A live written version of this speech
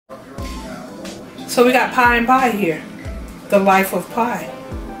So we got pie and pie here. The life of pie.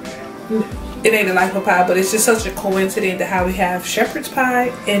 It ain't the life of pie, but it's just such a coincidence to how we have shepherd's pie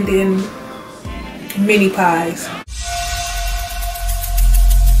and then mini pies.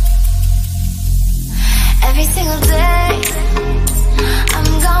 Every single day,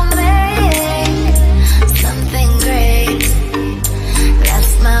 I'm gonna make something great.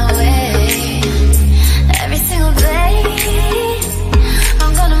 That's my way. Every single day,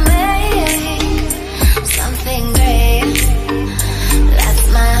 I'm gonna make something great.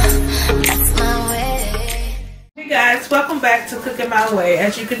 That's my way. Hey guys, welcome back to Cooking My Way.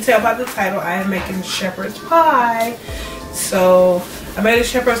 As you can tell by the title, I am making shepherd's pie. So I made a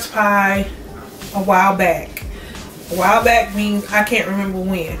shepherd's pie a while back. A while back means I can't remember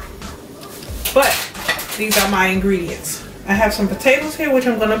when. But these are my ingredients. I have some potatoes here, which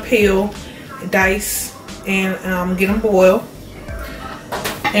I'm going to peel, dice, and get them boiled.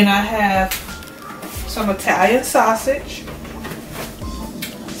 And I have some Italian sausage,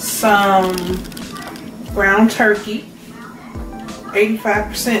 some ground turkey,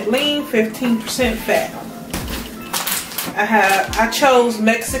 85% lean, 15% fat. I chose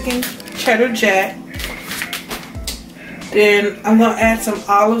Mexican cheddar jack. Then I'm gonna add some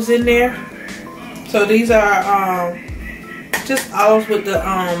olives in there. So these are just olives with the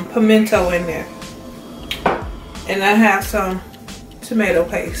pimento in there. And I have some tomato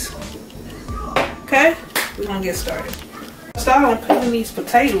paste. Okay, we're gonna get started. Start on peeling these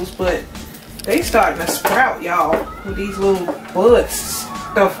potatoes, but they starting to sprout, y'all, with these little buds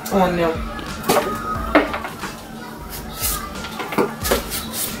stuff on them.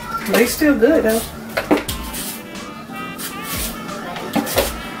 They still good though.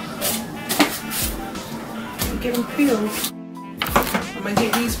 Get them peeled. I'm gonna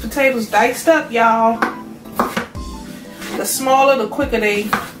get these potatoes diced up, y'all. The smaller, the quicker they.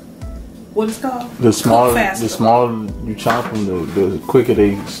 What is it called? The smaller you chop them, the quicker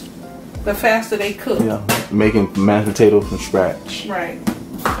they. The faster they cook. Yeah, making mashed potatoes from scratch. Right.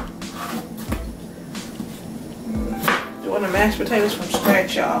 Doing the mashed potatoes from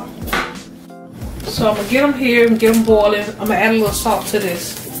scratch, y'all. So I'm gonna get them here and get them boiling. I'm gonna add a little salt to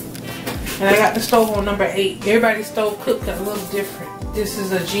this. And I got the stove on number 8. Everybody's stove cooked a little different. This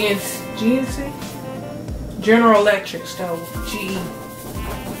is a GNC? General Electric stove, GE.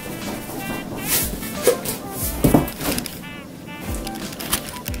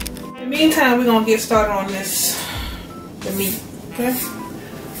 In the meantime, we're gonna get started on the meat, okay?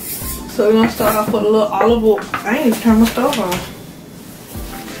 So we're gonna start off with a little olive oil. I ain't even turned my stove on.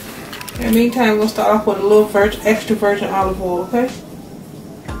 In the meantime, we're gonna start off with a little extra virgin olive oil, okay?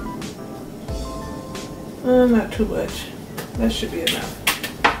 Not too much. That should be enough.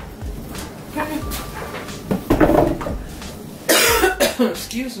 Okay.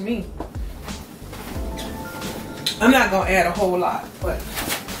 Excuse me. I'm not gonna add a whole lot, but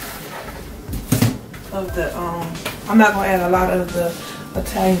of the I'm not gonna add a lot of the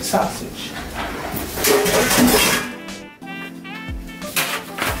Italian sausage.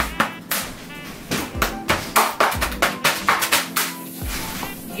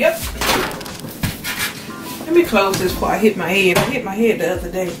 Yep. Let me close this before I hit my head. I hit my head the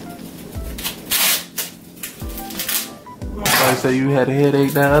other day. I say you had a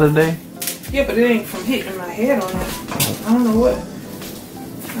headache the other day? Yeah, but it ain't from hitting my head on it. I don't know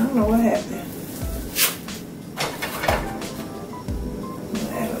what happened.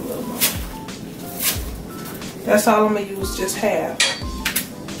 Add a little more. That's all I'm gonna use, just half.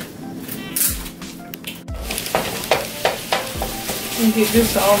 And get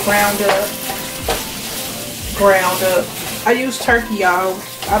this all ground up. I use turkey, y'all.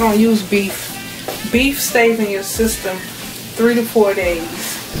 I don't use beef. Beef stays in your system 3 to 4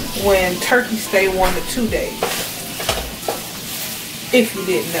 days, when turkey stay 1 to 2 days. If you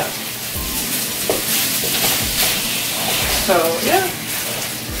didn't know. So yeah,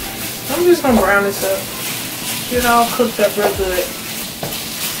 I'm just gonna brown this up. Get it all cooked up real good.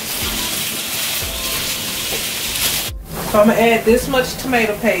 So I'm gonna add this much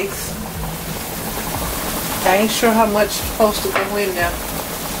tomato paste. I ain't sure how much is supposed to go in there.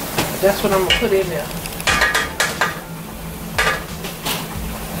 But that's what I'm gonna put in there.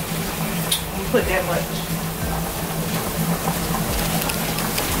 I'm gonna put that much.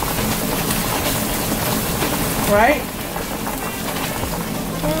 Right?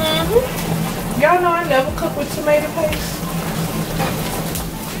 Y'all know I never cook with tomato paste.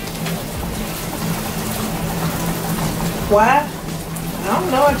 Why? I don't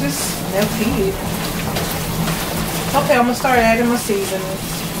know, I just never did. Okay, I'm gonna start adding my seasonings.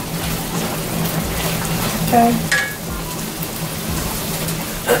 Okay.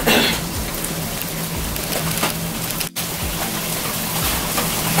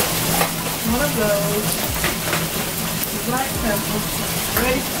 goes black pepper.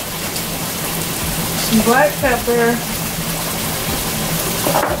 Ready? Some black pepper.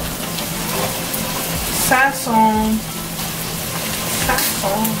 Sazon.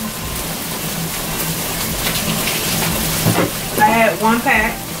 I had 1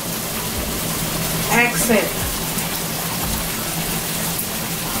 pack. Accent.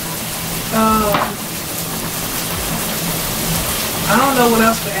 I don't know what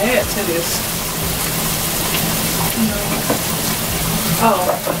else to add to this. Oh,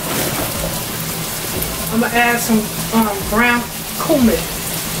 I'm gonna add some ground cumin.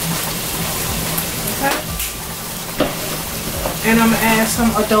 Okay, and I'm gonna add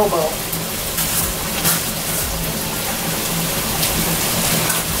some adobo.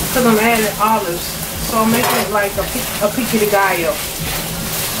 Because I'm adding olives, so I'm making it like a pico de gallo.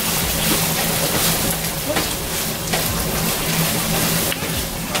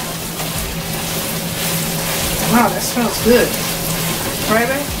 Wow, that smells good. Right,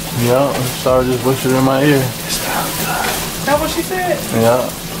 babe? Yeah, I'm sorry, just whispered in my ear. It smells good. Is that what she said? Yeah.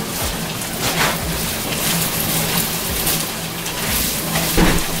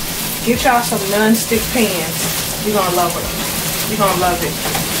 Get y'all some non-stick pans. You're gonna love it. You're gonna love it.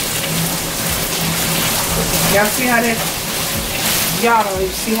 Y'all see how that? Y'all don't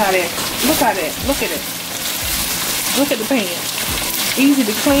even see how that. Look at that. Look at it. Look at the pan. Easy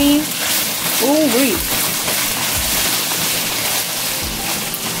to clean. Ooh wee.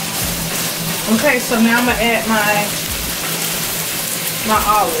 Okay, so now I'm gonna add my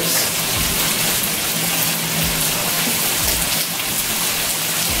olives.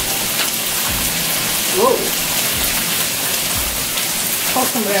 Whoa. Pour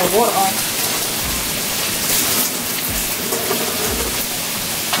some of that water off.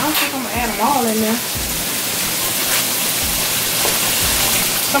 I don't think I'm gonna add them all in there.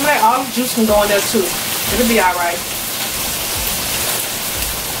 Some of that olive juice can go in there too. It'll be alright.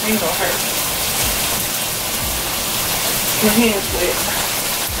 Ain't gonna hurt. Your hands wet.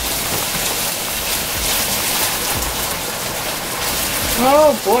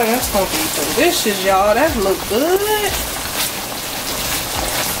 Oh boy, that's gonna be delicious, y'all. That look good.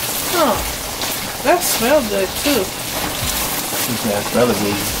 Huh. That smells good too. That smells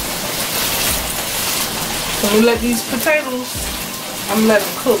good. So we let these potatoes, I'm gonna let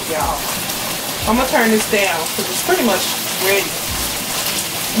them cook, y'all. I'm gonna turn this down because it's pretty much ready.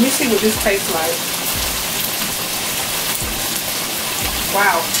 Let me see what this tastes like.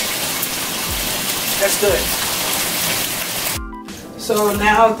 Wow, that's good. So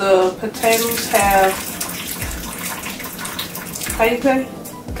now the potatoes have, how you say?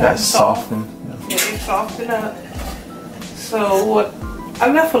 Got softened. Yeah, they softened up. So what?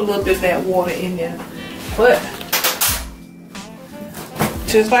 I left a little bit of that water in there, but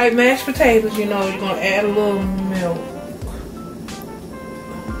just like mashed potatoes, you know, you're gonna add a little milk.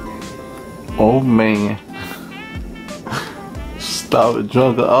 Oh man. Stop it,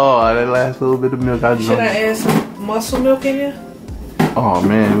 drunk. Oh, that last little bit of milk I drunk. Should I add some muscle milk in there? Oh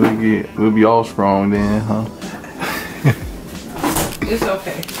man, we'll be all strong then, huh? It's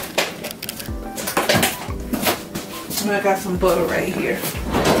okay. I got some butter right here.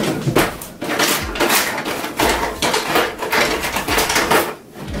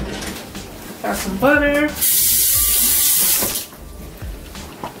 Got some butter.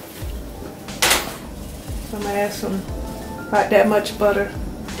 So I'm gonna add some, about that much butter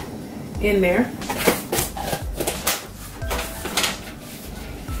in there.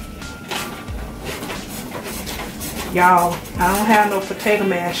 Y'all, I don't have no potato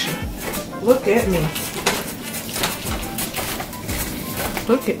masher. Look at me.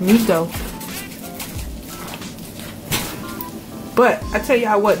 Look at me go. But I tell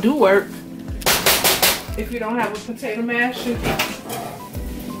y'all what do work. If you don't have a potato masher,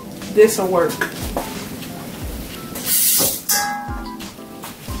 this'll work.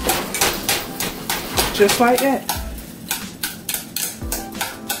 Just like that.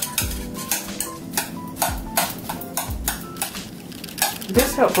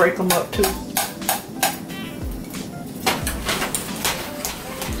 This help break them up too.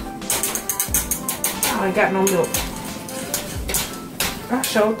 I ain't got no milk. I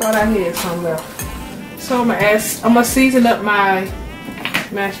sure thought I had some left. So I'm gonna season up my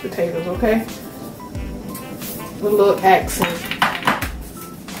mashed potatoes, okay? With a little accent.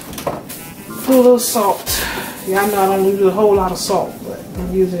 Put a little salt. Yeah, I know I don't use a whole lot of salt, but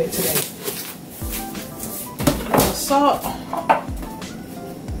I'm using it today. A little salt. A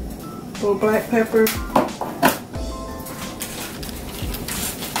little black pepper.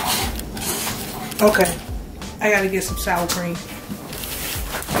 Okay, I gotta get some sour cream.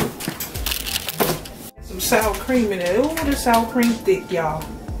 sour cream in it. Ooh, the sour cream thick, y'all.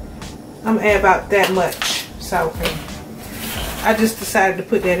 I'm gonna add about that much sour cream. I just decided to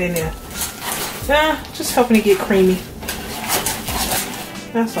put that in there. Just helping it get creamy.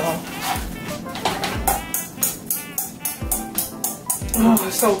 That's all. Oh,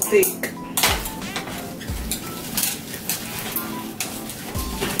 it's so thick.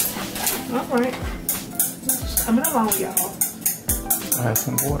 Alright. Just coming along, y'all. I have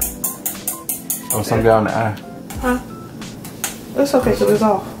some water. Oh, some got on the eye. Huh? It's okay because it's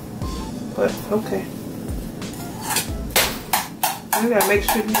off. But, okay. I gotta make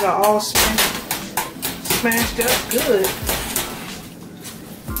sure these are all smashed up good.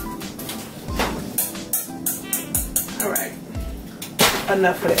 Alright.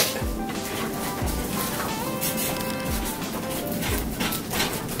 Enough of that.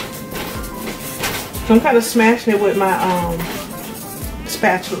 I'm kind of smashing it with my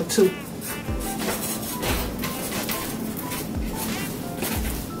spatula too.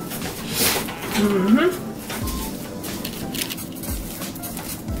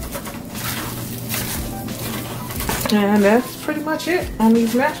 And that's pretty much it on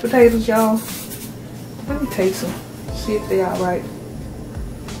these mashed potatoes, y'all. Let me taste them. See if they are right.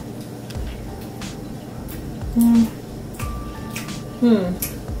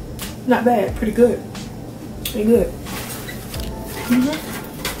 Not bad. Pretty good. Pretty good.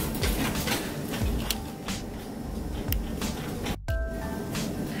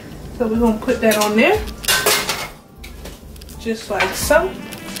 So we're gonna put that on there, just like so.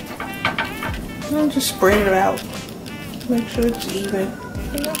 And just spread it out. Make sure it's even.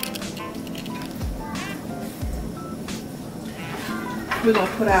 We're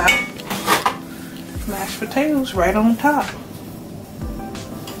gonna put our mashed potatoes right on top.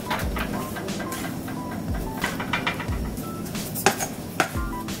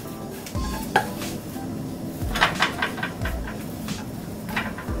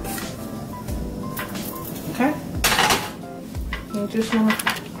 Okay. You just want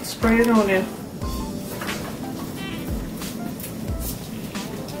to spread it on there.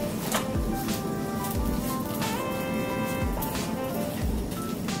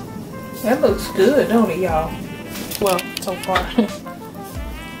 That looks good, don't it, y'all? Well, so far.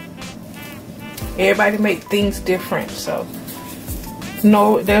 Everybody make things different, so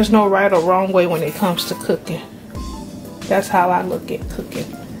no, there's no right or wrong way when it comes to cooking. That's how I look at cooking.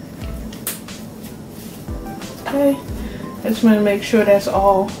 Okay, I just want to make sure that's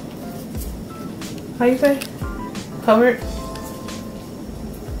all. How you say? Covered.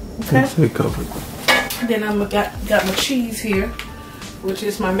 Okay. Say covered. Then I'm got my cheese here, which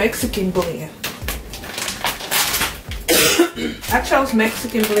is my Mexican blend. I chose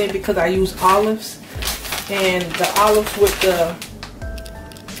Mexican blend because I use olives, and the olives with the,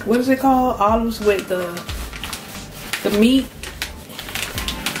 what is it called? Olives with the meat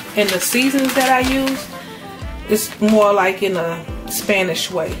and the seasons that I use. It's more like in a Spanish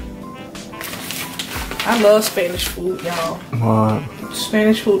way. I love Spanish food, y'all. What?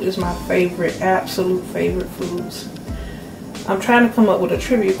 Spanish food is my favorite, absolute favorite foods. I'm trying to come up with a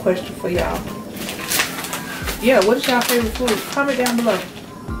trivia question for y'all. Yeah, what is y'all favorite food? Comment down below.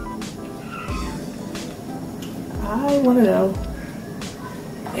 I want to know.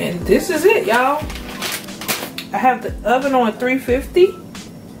 And this is it, y'all. I have the oven on 350.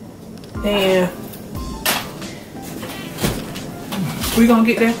 And we're going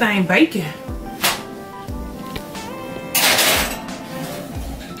to get that thing baking.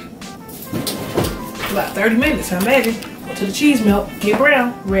 About 30 minutes, I imagine. To the cheese melt, get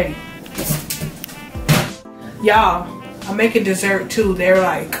brown, ready. Y'all, I'm making dessert too. They're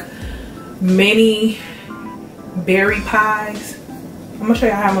like mini berry pies. I'm gonna show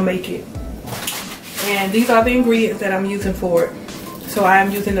you how I'm gonna make it. And these are the ingredients that I'm using for it. So I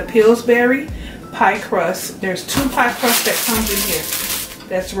am using the Pillsbury pie crust. There's 2 pie crusts that comes in here.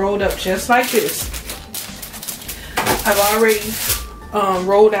 That's rolled up just like this. I've already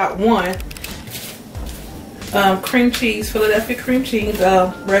rolled out one. Cream cheese, Philadelphia cream cheese,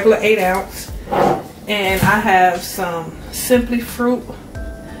 regular 8 ounce. And I have some Simply Fruit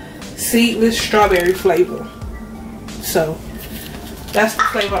seedless strawberry flavor. So that's the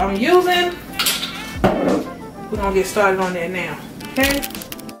flavor I'm using. We're gonna get started on that now. Okay.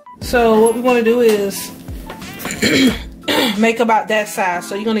 So what we want to do is make about that size.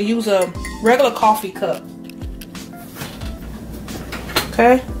 So you're gonna use a regular coffee cup.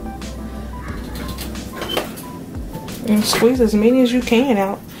 Okay. And squeeze as many as you can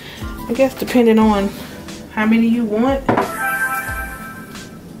out. I guess depending on how many you want.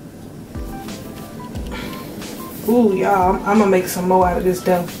 Ooh, y'all, I'm gonna make some more out of this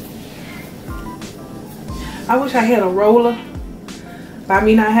dough. I wish I had a roller. By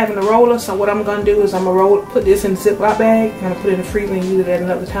me not having a roller, so what I'm gonna do is I'm gonna put this in a Ziploc bag and I'm gonna put it in the freezer and use it at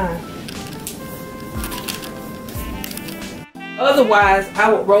another time. Otherwise,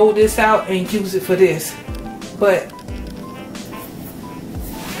 I would roll this out and use it for this, but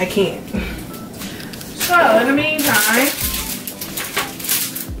I can't. So in the meantime,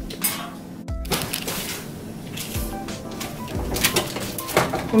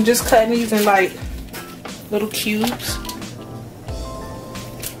 I'm just cutting these in like little cubes.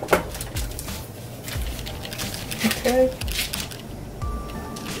 Okay.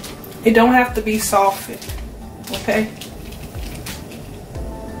 It don't have to be softened. Okay.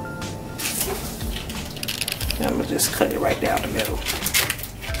 And I'm gonna just cut it right down the middle.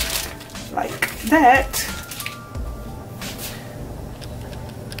 Like that.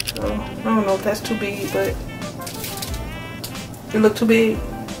 So, I don't know if that's too big, but it look too big.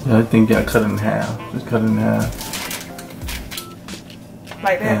 Yeah, I think you gotta cut it in half. Just cut it in half.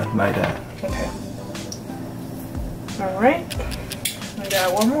 Like that? Yeah, like that. Okay. Alright. I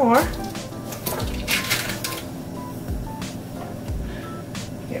got one more.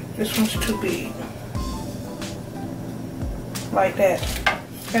 Yep, this one's too big. Like that.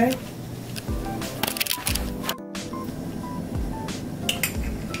 Okay?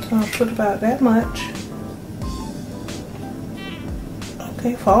 So I'll put about that much.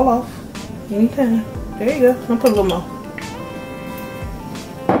 Okay, fall off anytime. There you go. I'll put a little more.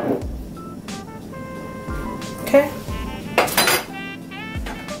 Okay.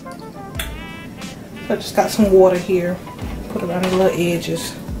 So I just got some water here. Put around the little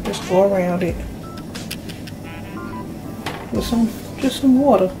edges. Just go around it with just some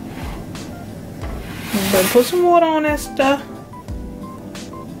water. But put some water on that stuff.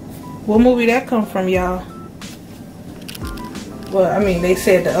 What movie that come from, y'all? Well, I mean, they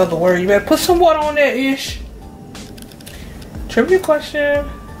said the other word. You better put some water on that ish. Trivia question.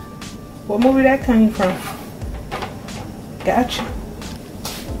 What movie that came from? Gotcha.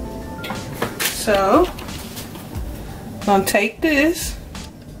 So, I'm gonna take this.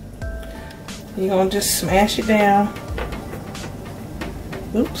 You're gonna just smash it down.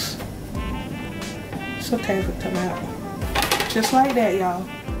 Oops. It's okay if it come out. Just like that, y'all.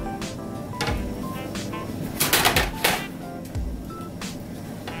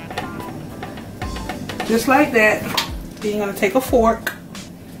 Just like that. Then you're gonna take a fork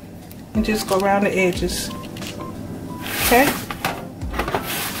and just go around the edges. Okay?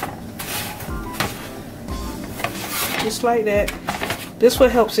 Just like that. This one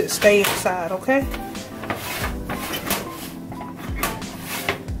helps it stay inside, okay?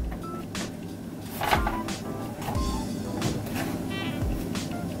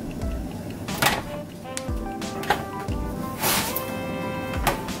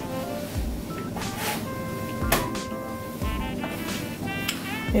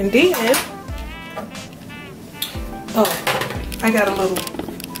 And then, oh, I got a little,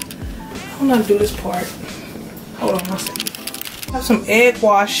 I don't know how to do this part. Hold on one second. I have some egg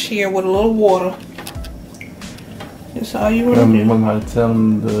wash here with a little water. That's all you want to do. I'm going to tell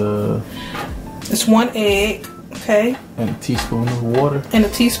them it's 1 egg, okay? And a teaspoon of water. And a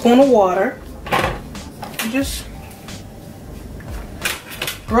teaspoon of water. You just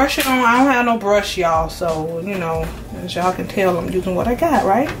brush it on. I don't have no brush, y'all, so, you know, as y'all can tell, I'm using what I got,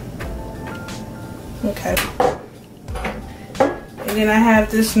 right? Okay. And then I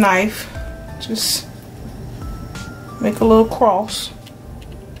have this knife. Just make a little cross.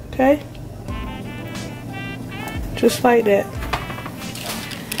 Okay? Just like that.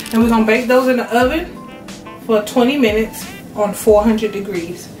 And we're going to bake those in the oven for 20 minutes on 400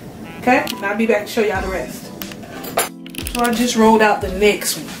 degrees. Okay? And I'll be back to show y'all the rest. So I just rolled out the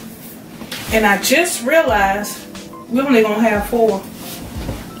next one. And I just realized we're only going to have 4.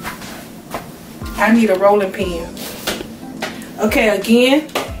 I need a rolling pin. Okay, again.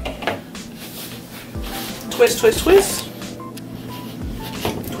 Twist, twist, twist.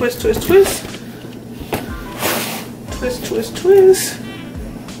 Twist, twist, twist. Twist, twist, twist.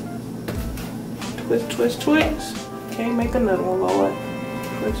 Twist, twist, twist. Can't make another one, Lord.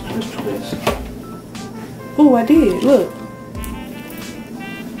 Twist, twist, twist. Oh, I did. Look.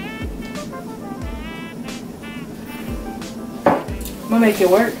 I'm gonna make it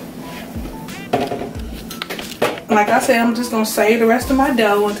work. Like I said, I'm just gonna save the rest of my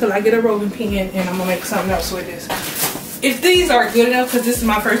dough until I get a rolling pin, and I'm gonna make something else with this. If these are good enough, because this is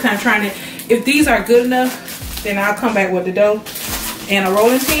my first time trying it, if these are good enough, then I'll come back with the dough and a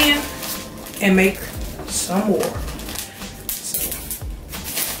rolling pin and make some more. So,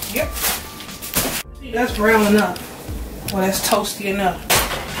 yep. That's brown enough. Well, that's toasty enough.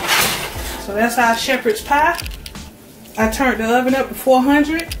 So So that's our shepherd's pie. I turned the oven up to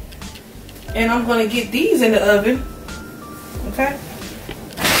 400. And I'm going to get these in the oven. Okay?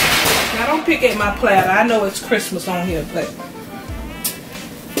 Now don't pick at my platter. I know it's Christmas on here, but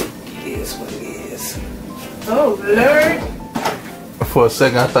it is what it is. Oh, Lord. For a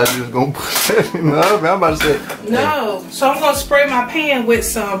second, I thought you was going to put that in the oven. I'm about to say. No. So I'm going to spray my pan with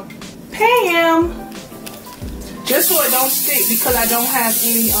some Pam. Just so it don't stick, because I don't have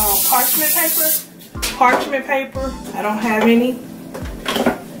any parchment paper. I don't have any.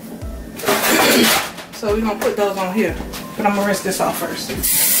 So we're going to put those on here. But I'm going to rinse this off first.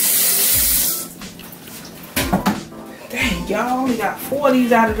 Dang, y'all only got 4 of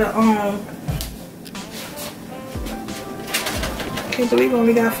these out of the can't believe I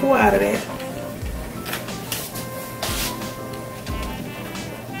only got 4 out of that.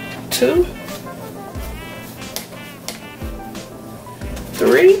 2,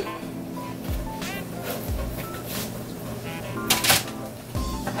 3,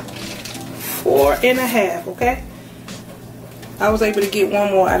 4.5, okay? I was able to get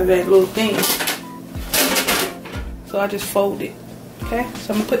 1 more out of that little thing. So I just fold it, okay?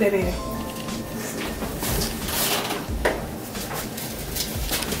 So I'm gonna put that in.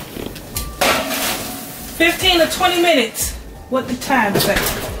 $15 to 20 minutes. What the time is that?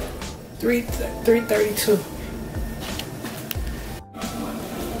 3:32.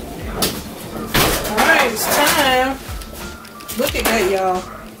 Alright, it's time. Look at that, y'all.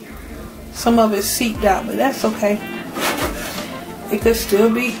 Some of it's seeped out, but that's okay. It could still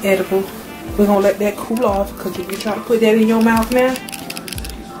be edible. We're gonna let that cool off, because if you try to put that in your mouth now,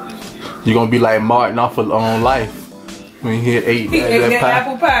 you're gonna be like Martin off of Life when he ate that pie.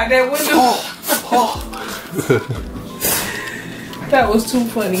 Apple pie. That was that was too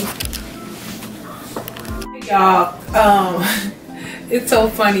funny. Y'all, it's so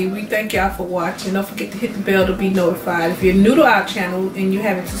funny. We thank y'all for watching. Don't forget to hit the bell to be notified. If you're new to our channel and you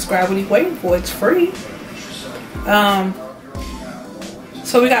haven't subscribed, what are you waiting for? It's free.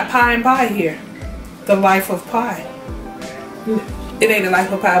 So we got Pie and Pie here. The life of pie. It ain't a life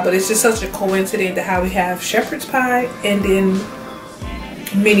of pie, but it's just such a coincidence to how we have shepherd's pie and then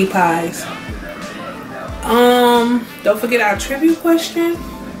mini pies. Don't forget our trivia question,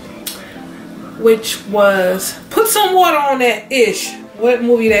 which was, put some water on that ish. What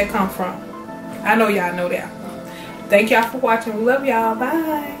movie that come from? I know y'all know that. Thank y'all for watching. We love y'all.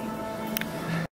 Bye.